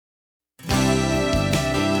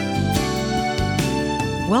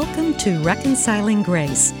Welcome to Reconciling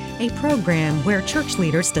Grace, a program where church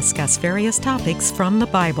leaders discuss various topics from the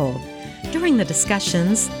Bible. During the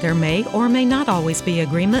discussions, there may or may not always be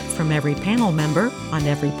agreement from every panel member on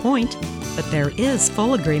every point, but there is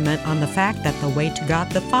full agreement on the fact that the way to God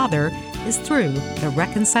the Father is through the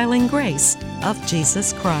reconciling grace of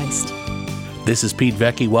Jesus Christ. This is Pete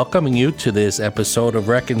Vecchi welcoming you to this episode of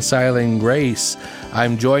Reconciling Grace.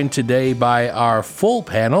 I'm joined today by our full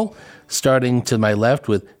panel, starting to my left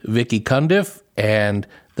with Vicki Cundiff, and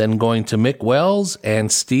then going to Mick Wells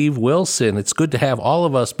and Steve Wilson. It's good to have all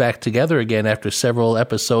of us back together again after several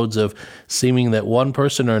episodes of seeming that one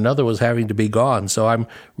person or another was having to be gone. So I'm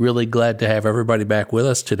really glad to have everybody back with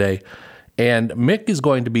us today. And Mick is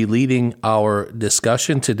going to be leading our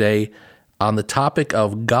discussion today on the topic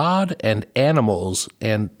of God and animals.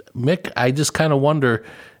 And Mick, I just kind of wonder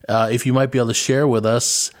if you might be able to share with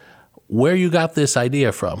us where you got this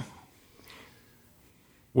idea from.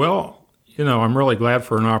 Well, I'm really glad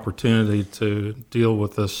for an opportunity to deal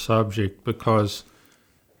with this subject because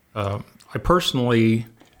I personally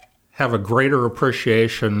have a greater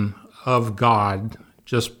appreciation of God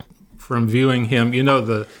just from viewing Him.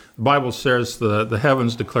 The Bible says the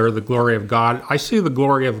heavens declare the glory of God. I see the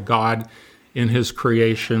glory of God in His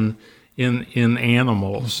creation in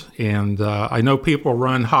animals. And I know people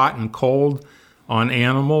run hot and cold on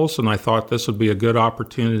animals, and I thought this would be a good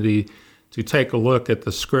opportunity to take a look at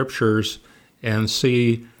the scriptures and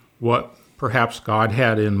see what perhaps God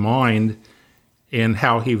had in mind and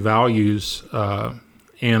how He values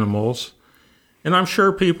animals. And I'm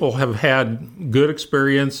sure people have had good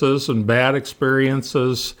experiences and bad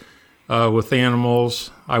experiences with animals.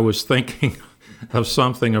 I was thinking of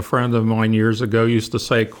something a friend of mine years ago used to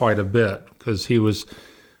say quite a bit, because he was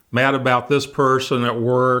mad about this person at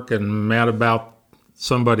work and mad about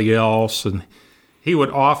somebody else, and he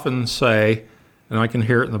would often say, and I can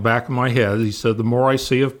hear it in the back of my head, he said, "The more I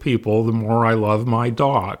see of people, the more I love my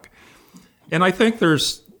dog." And I think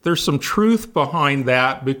there's some truth behind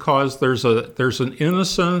that, because there's an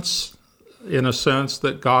innocence, in a sense,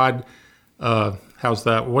 that God, how's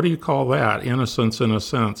that? What do you call that? Innocence in a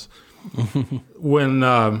sense. When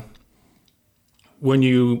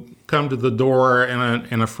you come to the door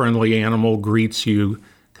and a friendly animal greets you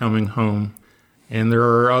coming home, and there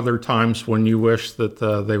are other times when you wish that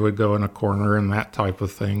they would go in a corner and that type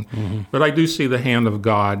of thing. Mm-hmm. But I do see the hand of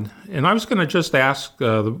God. And I was going to just ask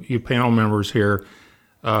you panel members here,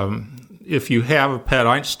 if you have a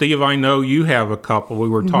pet. Steve, I know you have a couple. We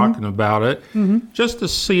were talking about it. Mm-hmm. Just to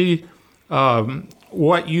see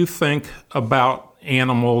what you think about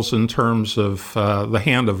animals in terms of the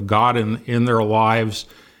hand of God in their lives,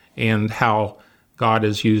 and how God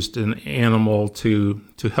has used an animal to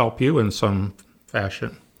help you in some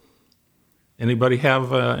fashion. Anybody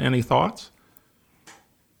have any thoughts?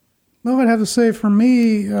 Well, I'd have to say for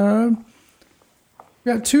me,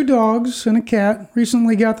 got 2 dogs and a cat.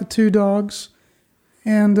 Recently got the 2 dogs.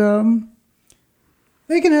 And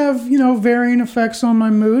they can have, varying effects on my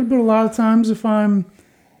mood, but a lot of times if I'm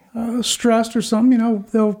stressed or something,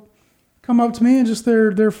 they'll come up to me and just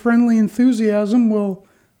their friendly enthusiasm will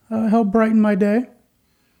help brighten my day.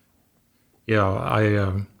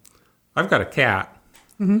 Yeah, I've got a cat.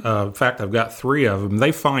 Mm-hmm. In fact, I've got 3 of them.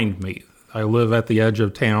 They find me. I live at the edge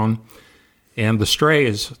of town, and the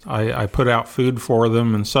strays, I put out food for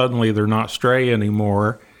them, and suddenly they're not stray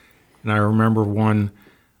anymore. And I remember one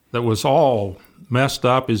that was all messed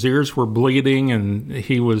up. His ears were bleeding, and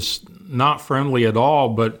he was not friendly at all.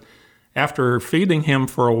 But after feeding him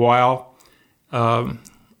for a while,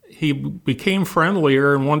 he became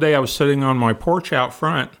friendlier. And one day I was sitting on my porch out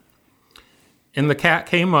front, and the cat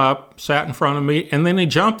came up, sat in front of me, and then he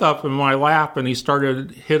jumped up in my lap and he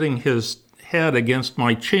started hitting his head against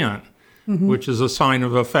my chin, which is a sign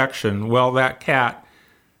of affection. Well, that cat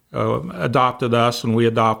adopted us, and we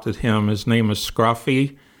adopted him. His name is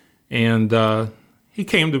Scruffy, and he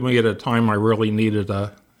came to me at a time I really needed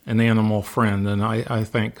an animal friend, and I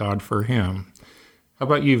thank God for him. How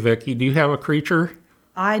about you, Vicki? Do you have a creature?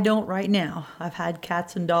 I don't right now. I've had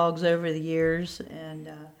cats and dogs over the years, and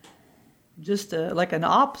just like an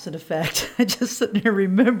opposite effect. Just sitting here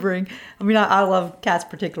remembering. I mean, I love cats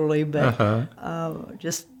particularly, but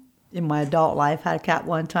just in my adult life, I had a cat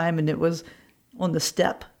one time, and it was on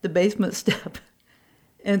the basement step,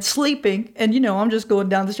 and sleeping. And, I'm just going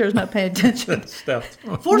down the stairs, not paying attention.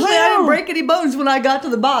 Fortunately, I didn't break any bones when I got to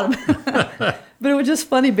the bottom. But it was just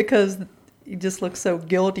funny because he just looked so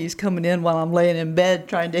guilty. He's coming in while I'm laying in bed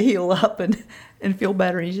trying to heal up and feel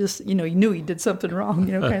better. He just, he knew he did something wrong,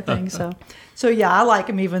 kind of thing. So yeah, I like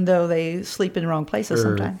them even though they sleep in the wrong places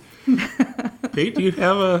sometimes. Pete, do you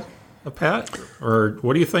have a pet? Or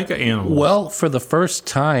what do you think of animals? Well, for the first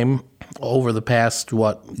time over the past,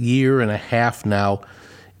 year and a half now,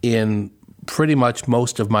 in pretty much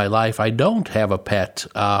most of my life, I don't have a pet.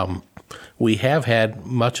 We have had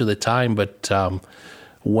much of the time, but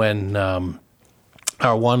when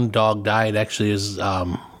our one dog died, actually is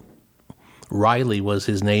Riley was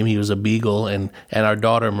his name. He was a beagle, and our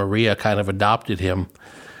daughter Maria kind of adopted him.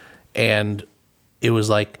 And it was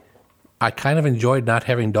like, I kind of enjoyed not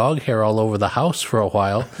having dog hair all over the house for a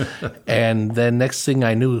while. And then next thing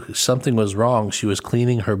I knew, something was wrong. She was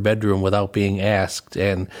cleaning her bedroom without being asked.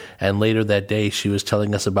 And later that day, she was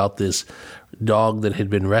telling us about this dog that had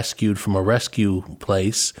been rescued from a rescue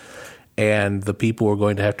place. And the people were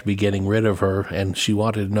going to have to be getting rid of her. And she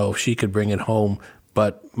wanted to know if she could bring it home.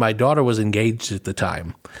 But my daughter was engaged at the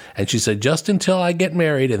time. And she said, just until I get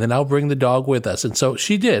married, and then I'll bring the dog with us. And so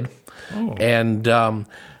she did. Oh. And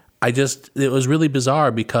it was really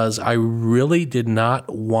bizarre because I really did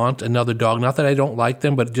not want another dog. Not that I don't like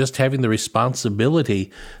them, but just having the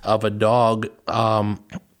responsibility of a dog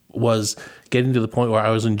was getting to the point where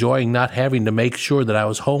I was enjoying not having to make sure that I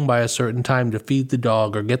was home by a certain time to feed the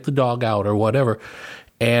dog or get the dog out or whatever.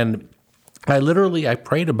 And I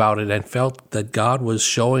prayed about it and felt that God was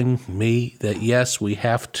showing me that, yes, we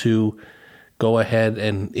have to go ahead,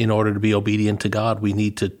 and in order to be obedient to God, we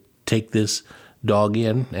need to take this dog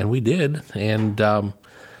in, and we did. And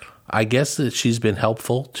I guess that she's been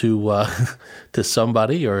helpful to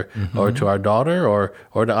somebody or to our daughter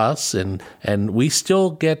or to us, and we still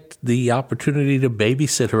get the opportunity to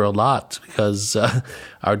babysit her a lot because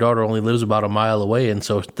our daughter only lives about a mile away, and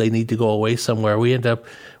so they need to go away somewhere. We end up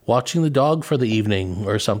watching the dog for the evening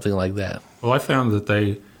or something like that. Well, I found that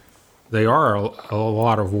they are a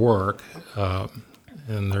lot of work,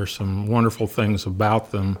 and there's some wonderful things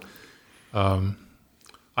about them.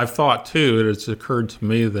 I've thought, too, it's occurred to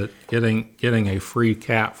me that getting a free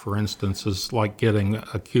cat, for instance, is like getting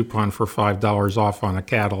a coupon for $5 off on a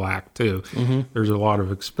Cadillac, too. Mm-hmm. There's a lot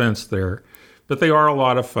of expense there. But they are a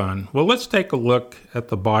lot of fun. Well, let's take a look at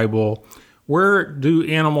the Bible. Where do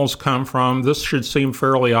animals come from? This should seem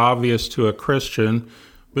fairly obvious to a Christian,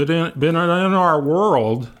 but in our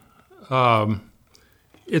world,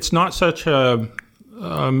 it's not such a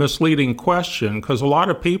misleading question, because a lot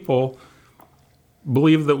of people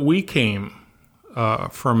believe that we came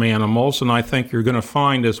from animals, and I think you're going to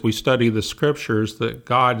find as we study the scriptures that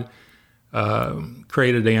God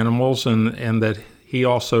created animals and that he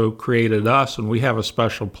also created us, and we have a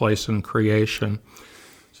special place in creation.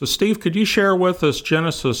 So Steve, could you share with us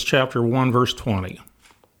Genesis chapter 1, verse 20?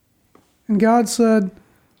 And God said,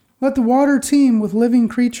 "Let the water teem with living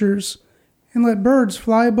creatures, and let birds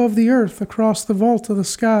fly above the earth across the vault of the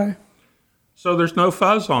sky." So there's no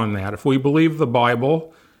fuzz on that. If we believe the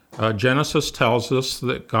Bible, Genesis tells us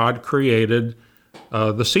that God created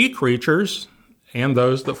the sea creatures and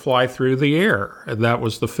those that fly through the air. And that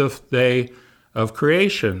was the fifth day of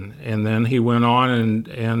creation. And then he went on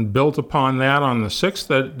and built upon that on the sixth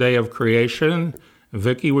day of creation.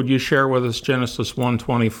 Vicki, would you share with us Genesis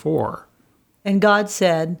 1:24? And God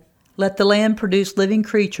said, "Let the land produce living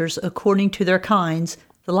creatures according to their kinds,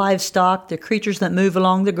 the livestock, the creatures that move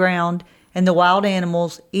along the ground, and the wild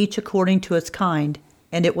animals, each according to its kind."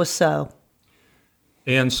 And it was so.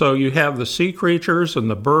 And so you have the sea creatures and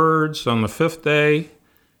the birds on the fifth day.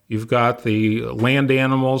 You've got the land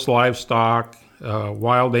animals, livestock,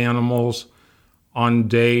 wild animals on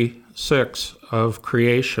day 6 of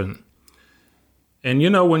creation. And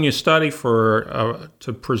when you study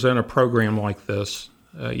to present a program like this,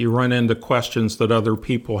 you run into questions that other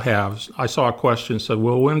people have. I saw a question that said,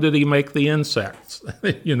 well, when did he make the insects?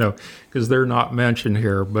 Because they're not mentioned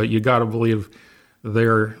here. But you got to believe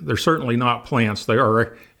they're certainly not plants. They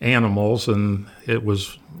are animals, and it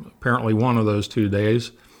was apparently one of those 2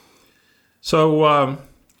 days. So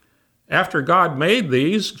after God made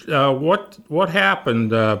these, what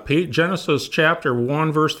happened, Pete? Genesis chapter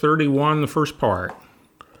 1, verse 31, the first part.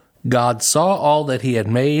 God saw all that he had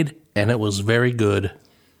made, and it was very good.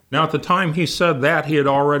 Now, at the time he said that, he had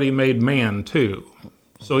already made man, too.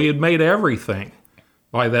 So he had made everything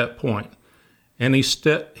by that point. And he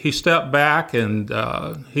stepped back, and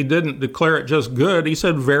he didn't declare it just good. He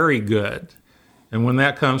said very good. And when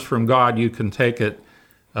that comes from God, you can take it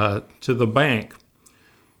to the bank.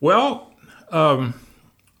 Well,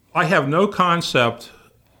 I have no concept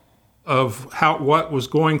of what was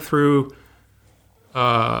going through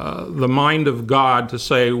the mind of God to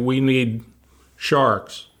say we need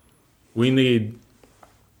sharks, we need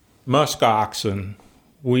musk oxen,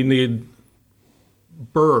 we need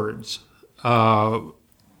birds.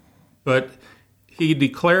 But he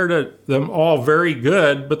declared them all very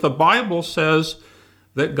good, but the Bible says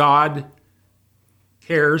that God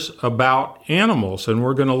cares about animals, and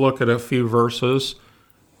we're going to look at a few verses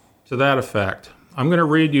to that effect. I'm going to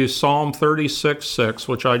read you Psalm 36:6,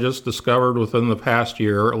 which I just discovered within the past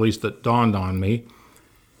year, or at least it dawned on me.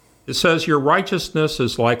 It says, "Your righteousness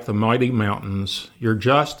is like the mighty mountains, your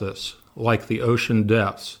justice like the ocean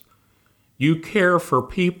depths. You care for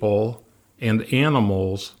people and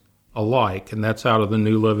animals alike." And that's out of the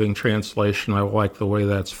New Living Translation. I like the way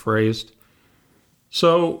that's phrased.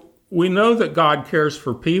 So we know that God cares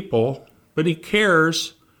for people, but he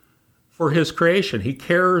cares for his creation. He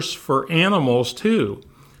cares for animals too.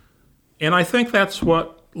 And I think that's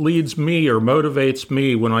what leads me or motivates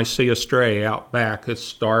me when I see a stray out back that's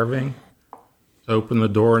starving, to open the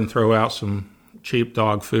door and throw out some cheap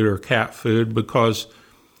dog food or cat food, because,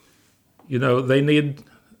 they need,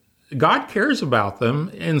 God cares about them.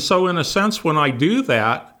 And so in a sense, when I do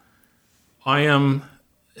that, I am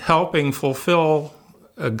helping fulfill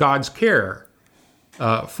God's care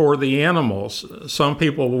for the animals. Some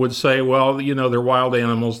people would say, well, they're wild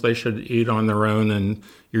animals, they should eat on their own, and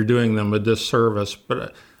you're doing them a disservice.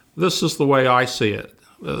 But this is the way I see it.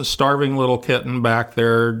 A starving little kitten back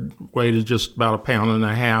there, weighed just about 1.5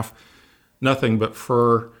 pounds, nothing but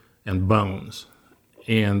fur and bones.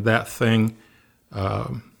 And that thing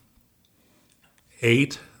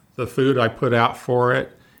ate the food I put out for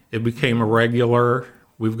it. It became a regular.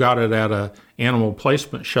 We've got it at a animal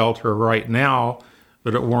placement shelter right now,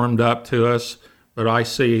 but it warmed up to us. But I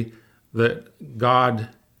see that God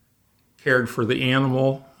cared for the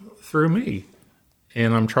animal through me,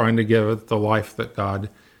 and I'm trying to give it the life that God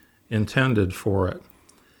intended for it.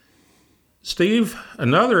 Steve,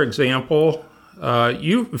 another example,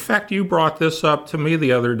 you brought this up to me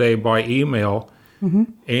the other day by email,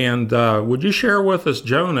 and would you share with us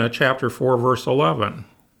Jonah chapter 4, verse 11?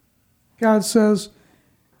 God says,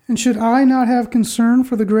 "And should I not have concern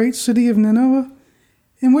for the great city of Nineveh,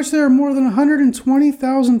 in which there are more than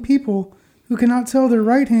 120,000 people who cannot tell their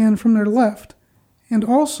right hand from their left, and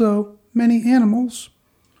also many animals?"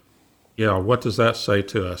 Yeah, what does that say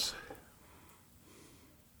to us?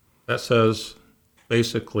 That says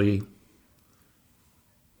basically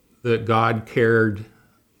that God cared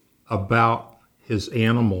about his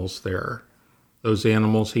animals there, those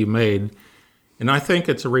animals he made. And I think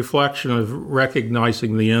it's a reflection of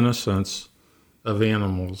recognizing the innocence of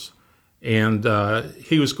animals. And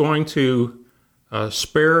he was going to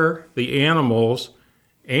spare the animals,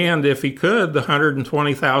 and if he could, the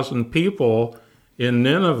 120,000 people in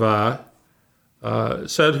Nineveh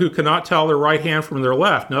said who cannot tell their right hand from their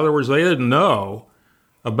left. In other words, they didn't know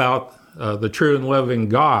about the true and living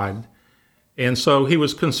God. And so he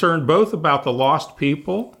was concerned both about the lost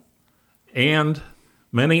people and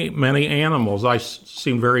many, many animals. I've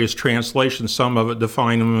seen various translations. Some of it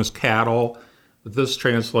define them as cattle, but this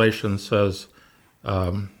translation says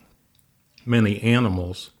many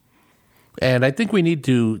animals. And I think we need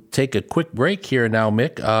to take a quick break here now,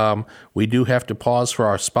 Mick. We do have to pause for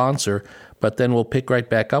our sponsor, but then we'll pick right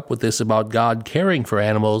back up with this about God caring for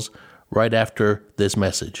animals right after this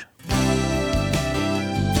message.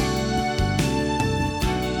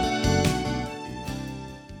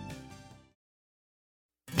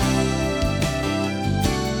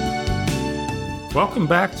 Welcome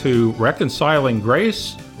back to Reconciling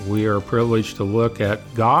Grace. We are privileged to look at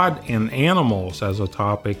God and animals as a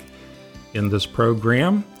topic in this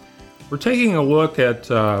program. We're taking a look at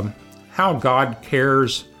how God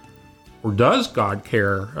cares, or does God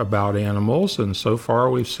care about animals? And so far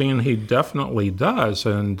we've seen he definitely does.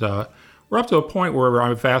 And we're up to a point where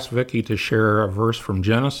I've asked Vicki to share a verse from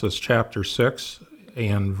Genesis chapter 6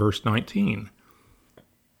 and verse 19.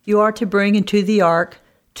 "You are to bring into the ark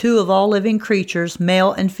 2 of all living creatures,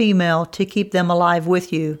 male and female, to keep them alive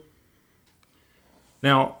with you."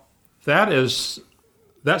 Now, that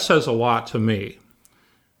says a lot to me,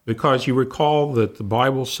 because you recall that the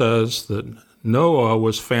Bible says that Noah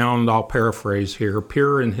was found, I'll paraphrase here,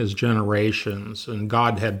 pure in his generations, and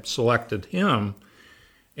God had selected him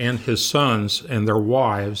and his sons and their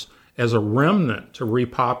wives as a remnant to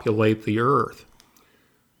repopulate the earth.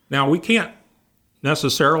 Now, we can't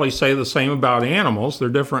necessarily say the same about animals. They're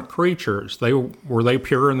different creatures. Were they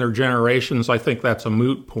pure in their generations? I think that's a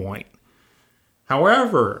moot point.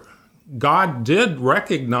 However, God did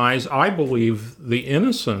recognize, I believe, the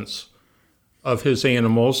innocence of his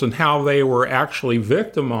animals and how they were actually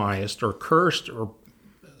victimized or cursed or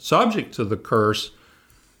subject to the curse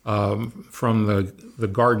from the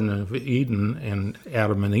Garden of Eden and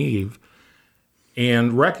Adam and Eve,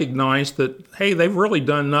 and recognized that, hey, they've really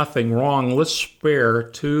done nothing wrong. Let's spare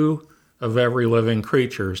 2 of every living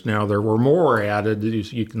creature. Now, there were more added,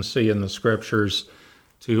 as you can see in the scriptures,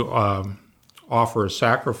 to offer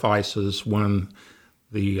sacrifices when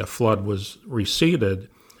the flood was receded.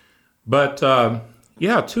 But, 2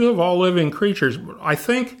 of all living creatures. I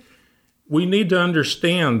think we need to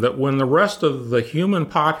understand that when the rest of the human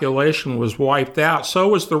population was wiped out, so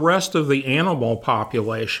was the rest of the animal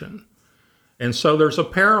population. And so there's a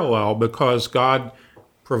parallel, because God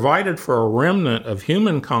provided for a remnant of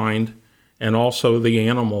humankind and also the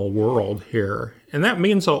animal world here. And that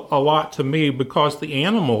means a lot to me, because the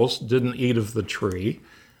animals didn't eat of the tree.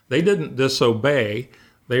 They didn't disobey.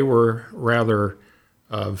 They were rather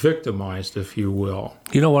victimized, if you will.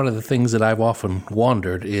 You know, one of the things that I've often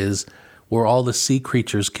wondered is, were all the sea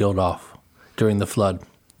creatures killed off during the flood?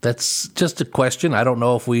 That's just a question. I don't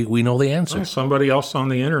know if we know the answer. Well, somebody else on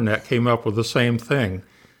the internet came up with the same thing.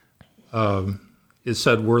 It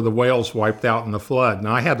said, were the whales wiped out in the flood? And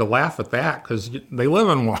I had to laugh at that, because they live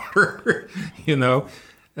in water, you know.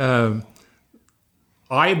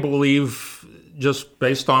 I believe, just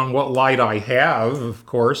based on what light I have, of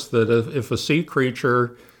course, that if a sea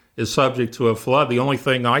creature is subject to a flood, the only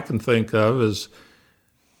thing I can think of is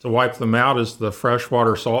to wipe them out is the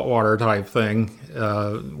freshwater, saltwater type thing,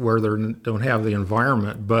 where they don't have the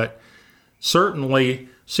environment. But certainly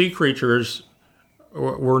sea creatures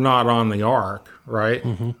were not on the ark, right?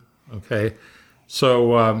 Mm-hmm. Okay.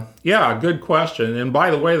 So, good question. And by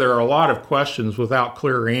the way, there are a lot of questions without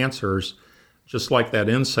clear answers, just like that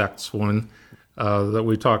insects one that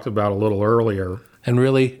we talked about a little earlier. And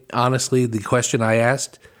really, honestly, the question I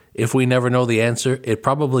asked, if we never know the answer, it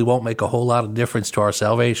probably won't make a whole lot of difference to our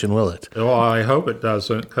salvation, will it? Well, I hope it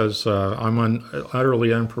doesn't, because I'm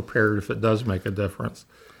utterly unprepared if it does make a difference.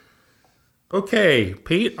 Okay,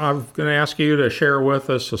 Pete, I'm going to ask you to share with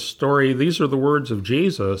us a story. These are the words of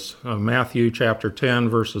Jesus, Matthew chapter 10,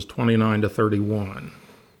 verses 29 to 31.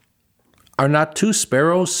 Are not 2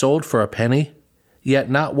 sparrows sold for a penny? Yet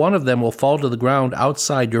not one of them will fall to the ground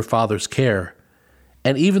outside your Father's care.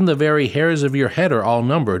 And even the very hairs of your head are all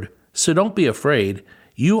numbered, so don't be afraid.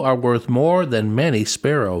 You are worth more than many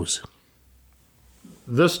sparrows.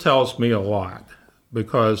 This tells me a lot,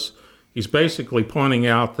 because he's basically pointing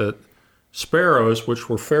out that sparrows, which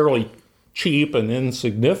were fairly cheap and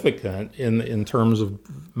insignificant in terms of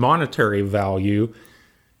monetary value,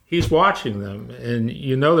 he's watching them. And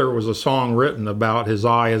you know, there was a song written about his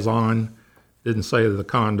eye is on, didn't say the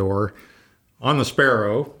condor, on the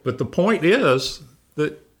sparrow. But the point is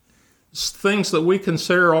that things that we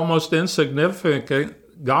consider almost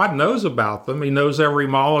insignificant, God knows about them. He knows every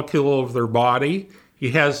molecule of their body.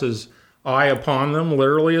 He has his eye upon them,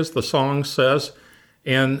 literally, as the song says.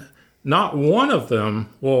 And not one of them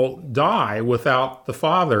will die without the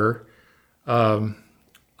Father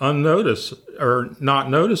unnoticed or not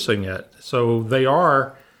noticing it. So they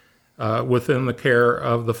are within the care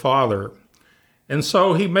of the Father. And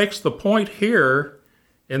so he makes the point here,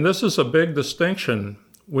 and this is a big distinction.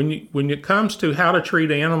 When it comes to how to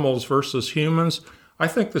treat animals versus humans, I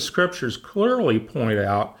think the scriptures clearly point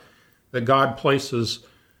out that God places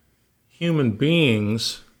human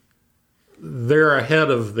beings, they're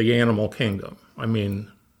ahead of the animal kingdom. I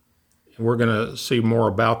mean, we're going to see more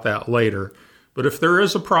about that later. But if there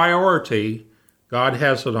is a priority, God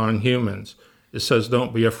has it on humans. It says,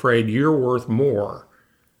 don't be afraid, you're worth more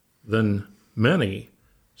than many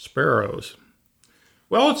sparrows.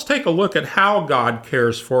 Well, let's take a look at how God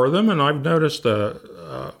cares for them. And I've noticed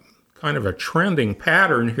a kind of a trending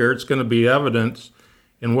pattern here. It's going to be evident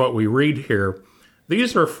in what we read here.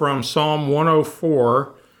 These are from Psalm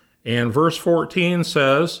 104. And verse 14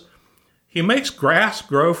 says, He makes grass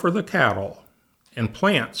grow for the cattle and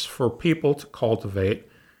plants for people to cultivate,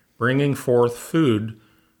 bringing forth food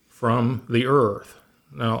from the earth.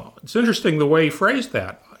 Now, it's interesting the way he phrased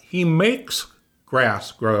that. He makes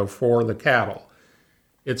grass grow for the cattle.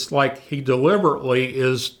 It's like he deliberately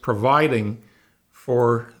is providing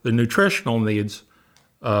for the nutritional needs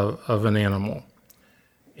of an animal.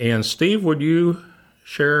 And Steve, would you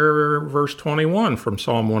share verse 21 from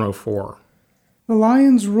Psalm 104? The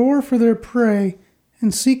lions roar for their prey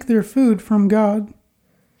and seek their food from God.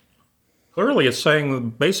 Clearly, it's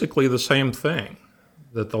saying basically the same thing,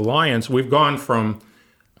 that the lions, we've gone from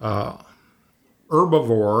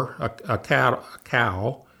herbivore, a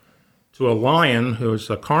cow, to a lion who is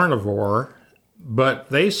a carnivore, but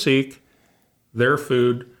they seek their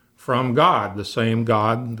food from God, the same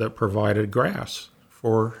God that provided grass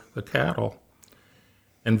for the cattle.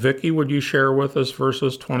 And Vicki, would you share with us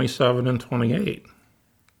verses 27 and 28?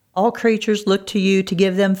 All creatures look to you to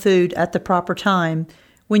give them food at the proper time.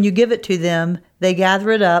 When you give it to them, they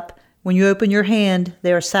gather it up, When you open your hand,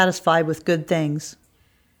 they are satisfied with good things.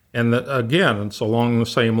 And that, again, it's along the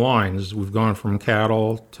same lines. We've gone from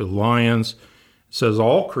cattle to lions. It says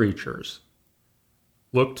all creatures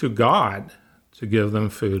look to God to give them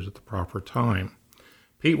food at the proper time.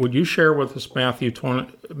 Pete, would you share with us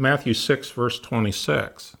Matthew 6, verse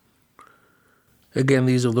 26? Again,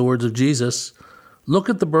 these are the words of Jesus. Look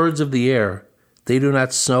at the birds of the air. They do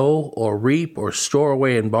not sow or reap or store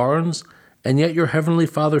away in barns, and yet your heavenly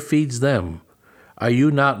Father feeds them. Are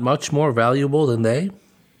you not much more valuable than they?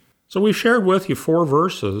 So we shared with you 4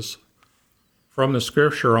 verses from the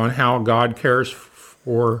Scripture on how God cares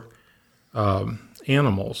for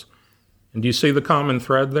animals. And do you see the common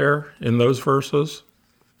thread there in those verses?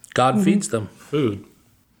 God feeds them. Food.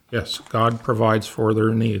 Yes, God provides for their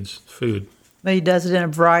needs, food. But he does it in a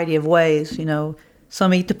variety of ways. You know,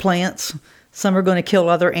 some eat the plants, some are going to kill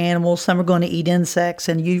other animals, some are going to eat insects.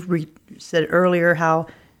 And you said earlier how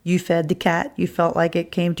you fed the cat. You felt like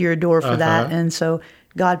it came to your door for that. And so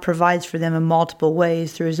God provides for them in multiple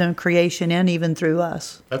ways through his own creation and even through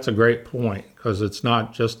us. That's a great point, because it's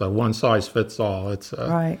not just a one-size-fits-all. It's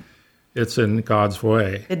Right. It's in God's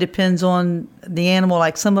way. It depends on the animal.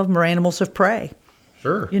 Like some of them are animals of prey,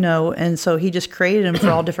 Sure. you know, and so he just created them for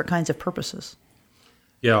all different kinds of purposes.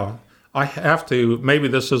 Yeah. I have to, maybe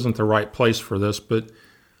this isn't the right place for this, but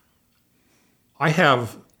I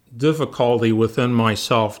have difficulty within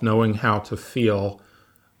myself knowing how to feel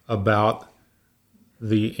about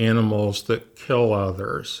the animals that kill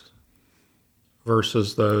others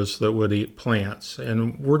versus those that would eat plants.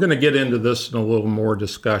 And we're going to get into this in a little more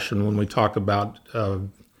discussion when we talk about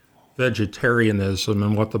vegetarianism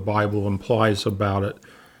and what the Bible implies about it.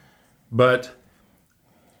 But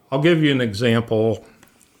I'll give you an example.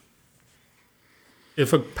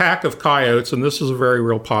 If a pack of coyotes, and this is a very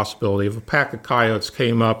real possibility, if a pack of coyotes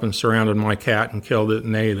came up and surrounded my cat and killed it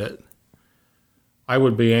and ate it, I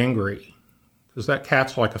would be angry, because that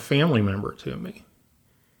cat's like a family member to me.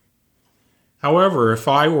 However, if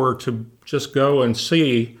I were to just go and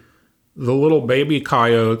see the little baby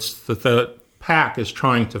coyotes that the pack is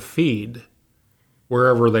trying to feed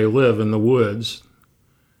wherever they live in the woods,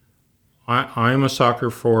 I'm a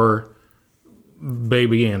sucker for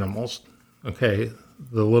baby animals. Okay,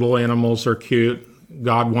 the little animals are cute.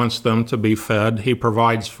 God wants them to be fed. He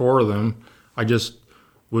provides for them. I just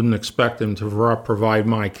wouldn't expect him to provide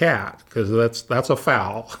my cat, because that's a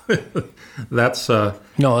foul. That's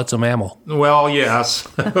No, it's a mammal. well, yes.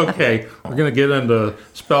 Okay, we're going to get into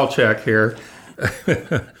spell check here.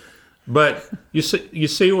 But you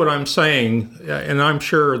see what I'm saying, and I'm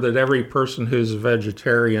sure that every person who's a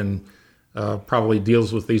vegetarian probably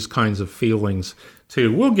deals with these kinds of feelings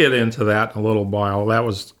too. We'll get into that in a little while. That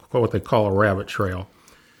was what they call a rabbit trail.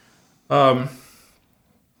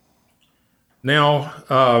 Now,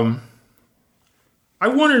 I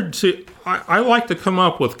like to come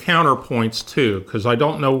up with counterpoints too, because I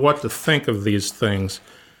don't know what to think of these things.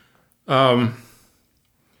 Let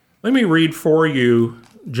me read for you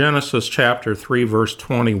Genesis chapter 3, verse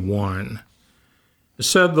 21. It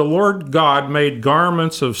said, "The Lord God made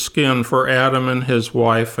garments of skin for Adam and his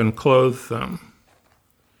wife and clothed them."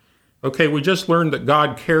 Okay, we just learned that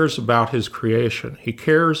God cares about his creation. He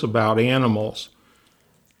cares about animals.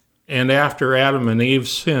 And after Adam and Eve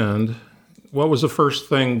sinned, what was the first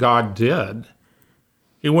thing God did?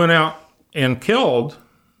 He went out and killed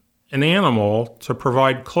an animal to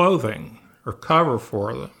provide clothing or cover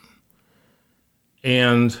for them.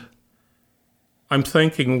 And I'm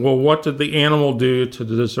thinking, well, what did the animal do to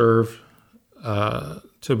deserve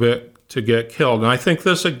to get killed? And I think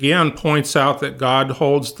this again points out that God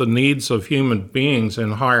holds the needs of human beings at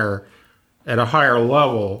a higher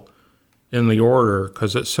level in the order,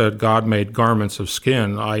 because it said God made garments of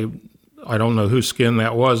skin. I don't know whose skin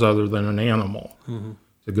that was other than an animal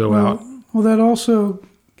to go out. Well, that also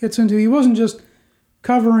gets into, he wasn't just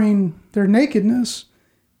covering their nakedness,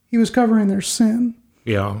 he was covering their sin.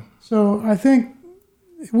 Yeah. So I think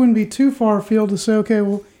it wouldn't be too far afield to say, okay,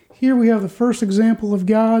 well, here we have the first example of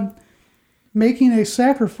God making a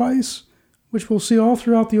sacrifice, which we'll see all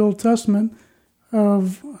throughout the Old Testament.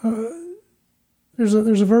 There's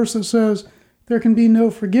a verse that says, there can be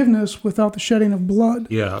no forgiveness without the shedding of blood.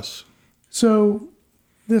 Yes. So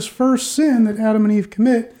this first sin that Adam and Eve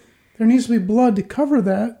commit, there needs to be blood to cover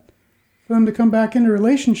that for them to come back into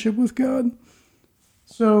relationship with God.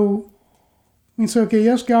 So, I mean, so, okay,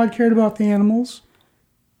 yes, God cared about the animals.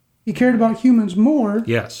 He cared about humans more.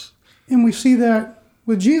 Yes. And we see that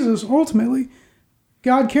with Jesus, ultimately.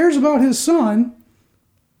 God cares about his son,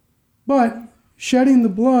 but shedding the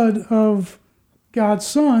blood of God's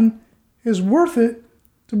son is worth it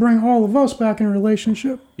to bring all of us back in a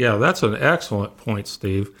relationship. Yeah, that's an excellent point,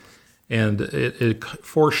 Steve. And it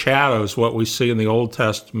foreshadows what we see in the Old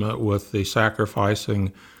Testament with the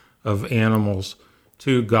sacrificing of animals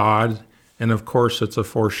to God. And of course, it's a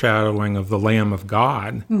foreshadowing of the Lamb of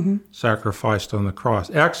God sacrificed on the cross.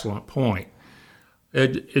 Excellent point.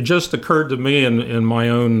 It just occurred to me in my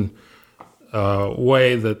own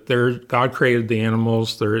way that God created the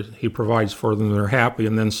animals, he provides for them, they're happy,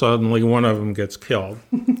 and then suddenly one of them gets killed.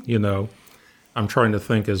 I'm trying to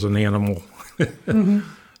think as an animal.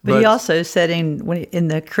 But he also said in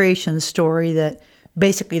the creation story that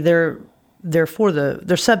basically they're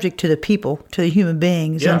subject to the people, to the human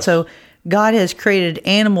beings, yes. And so God has created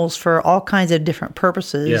animals for all kinds of different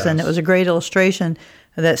purposes, yes. And it was a great illustration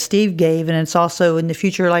that Steve gave, and it's also in the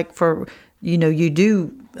future, like for you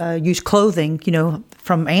do use clothing,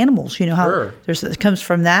 from animals, how sure. it comes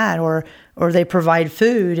from that, or they provide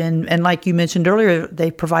food, and like you mentioned earlier, they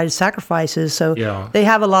provide sacrifices, so they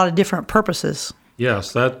have a lot of different purposes.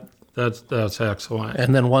 Yes, that's excellent.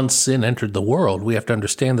 And then once sin entered the world, we have to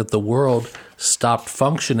understand that the world stopped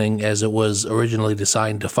functioning as it was originally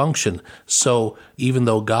designed to function. So even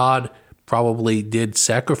though God probably did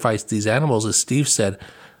sacrifice these animals, as Steve said,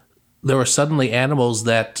 there were suddenly animals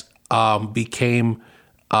that became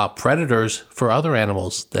predators for other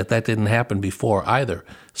animals. That didn't happen before either.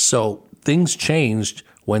 So things changed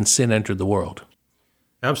when sin entered the world.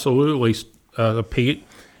 Absolutely, Pete.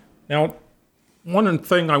 Now, one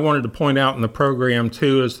thing I wanted to point out in the program,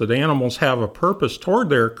 too, is that animals have a purpose toward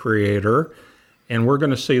their Creator, and we're going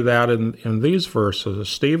to see that in these verses.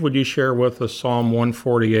 Steve, would you share with us Psalm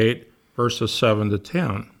 148, verses 7 to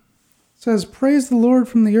 10? It says, "Praise the Lord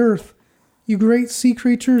from the earth, you great sea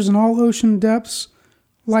creatures in all ocean depths,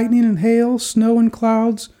 lightning and hail, snow and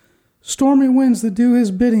clouds, stormy winds that do his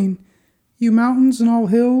bidding, you mountains and all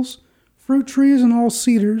hills, fruit trees and all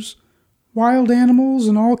cedars, wild animals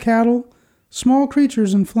and all cattle, small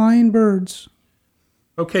creatures and flying birds."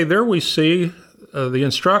 Okay, there we see the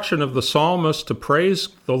instruction of the psalmist to praise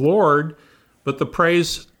the Lord, but the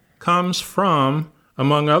praise comes from,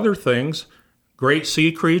 among other things, great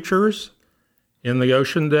sea creatures in the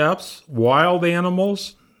ocean depths, wild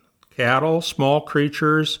animals, cattle, small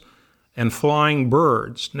creatures, and flying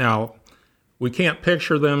birds. Now, we can't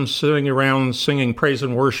picture them sitting around singing praise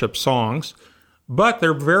and worship songs, but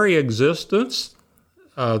their very existence,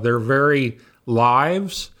 their very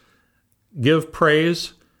lives, give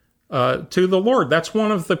praise to the Lord. That's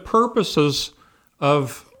one of the purposes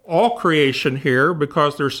of all creation here,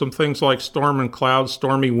 because there's some things like storm and clouds,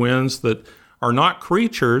 stormy winds that are not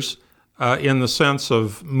creatures in the sense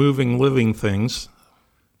of moving, living things.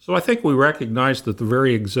 So I think we recognize that the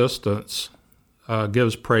very existence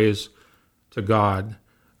gives praise to God.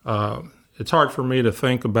 It's hard for me to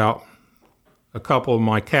think about a couple of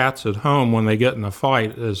my cats at home when they get in a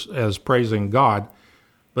fight as praising God,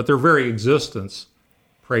 but their very existence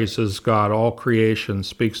praises God. All creation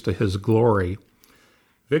speaks to his glory.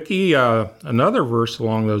 Vicki, another verse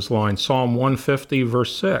along those lines, Psalm 150,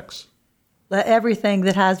 verse 6. "Let everything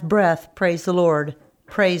that has breath praise the Lord.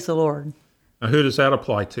 Praise the Lord." Now, who does that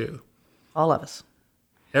apply to? All of us.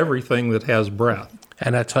 Everything that has breath.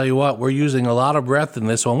 And I tell you what, we're using a lot of breath in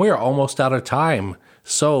this one. We are almost out of time.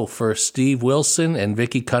 So for Steve Wilson and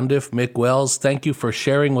Vicki Cundiff, Mick Wells, thank you for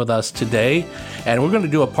sharing with us today. And we're going to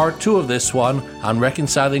do a part 2 of this one on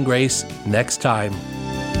Reconciling Grace next time.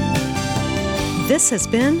 This has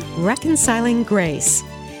been Reconciling Grace.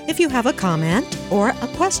 If you have a comment or a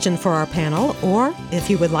question for our panel, or if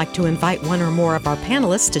you would like to invite one or more of our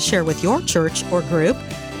panelists to share with your church or group,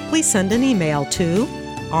 please send an email to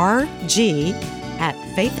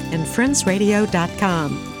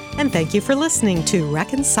rg@faithandfriendsradio.com. And thank you for listening to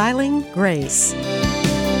Reconciling Grace.